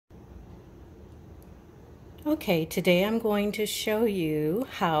Okay, today I'm going to show you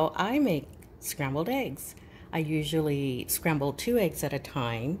how I make scrambled eggs. I usually scramble 2 eggs at a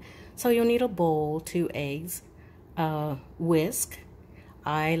time. So you'll need a bowl, 2 eggs, a whisk.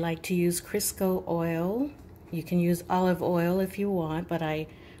 I like to use Crisco oil. You can use olive oil if you want, but I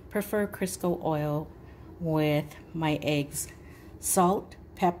prefer Crisco oil with my eggs. Salt,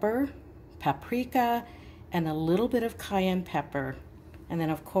 pepper, paprika, and a little bit of cayenne pepper. And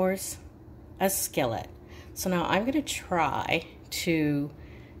then of course, a skillet. So now I'm going to try to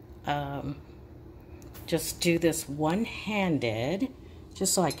just do this one-handed,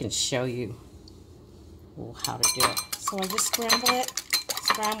 just so I can show you how to do it. So I just scramble it,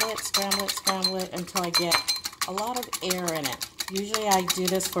 scramble it until I get a lot of air in it. Usually I do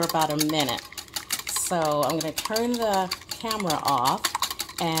this for about a minute. So I'm going to turn the camera off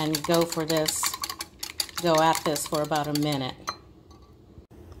and go at this for about a minute.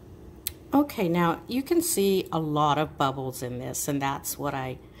 Okay, now you can see a lot of bubbles in this, and that's what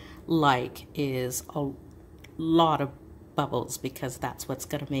I like, is a lot of bubbles, because that's what's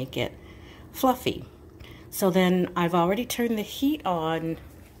going to make it fluffy. So then I've already turned the heat on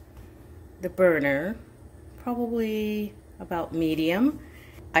the burner, probably about medium.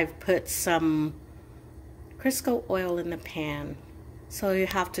 I've put some Crisco oil in the pan, so you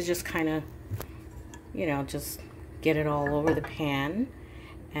have to just kind of, just get it all over the pan.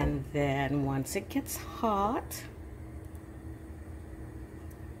 And then once it gets hot,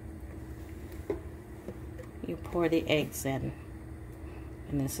 you pour the eggs in.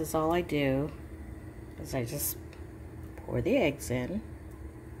 And this is all I do, is I just pour the eggs in.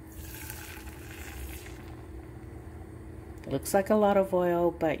 It looks like a lot of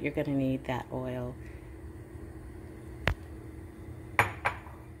oil, but you're going to need that oil. Let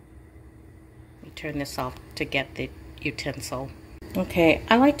me turn this off to get the utensil. Okay,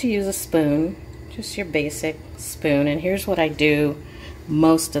 I like to use a spoon, just your basic spoon, and here's what I do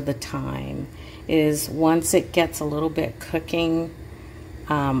most of the time, is once it gets a little bit cooking,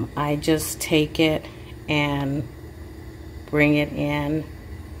 I just take it and bring it in.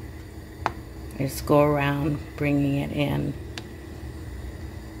 I just go around bringing it in.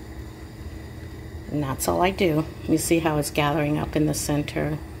 And that's all I do. You see how it's gathering up in the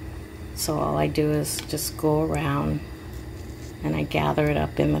center? So all I do is just go around and I gather it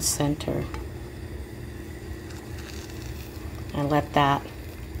up in the center. I let that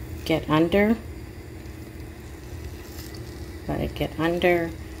get under. Let it get under.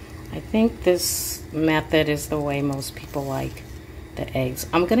 I think this method is the way most people like the eggs.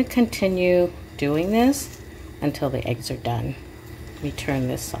 I'm going to continue doing this until the eggs are done. Let me turn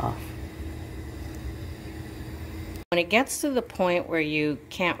this off. When it gets to the point where you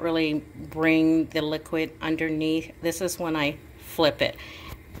can't really bring the liquid underneath, this is when I flip it.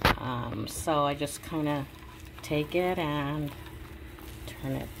 So I just kind of take it and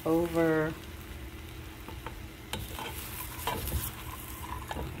turn it over.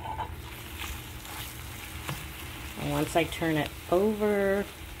 And once I turn it over,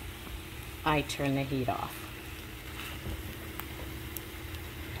 I turn the heat off.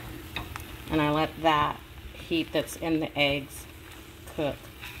 And I let that heat that's in the eggs cook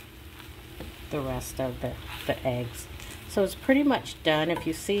the rest of the eggs. So it's pretty much done. If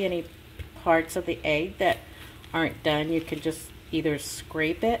you see any parts of the egg that aren't done, you can just either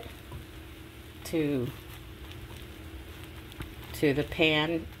scrape it to the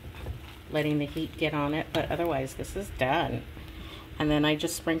pan, letting the heat get on it, but otherwise this is done. And then I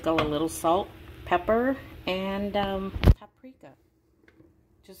just sprinkle a little salt, pepper, and paprika,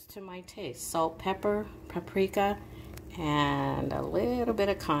 just to my taste. Salt, pepper, paprika, and a little bit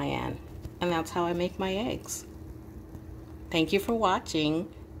of cayenne. And that's how I make my eggs. Thank you for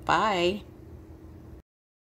watching. Bye.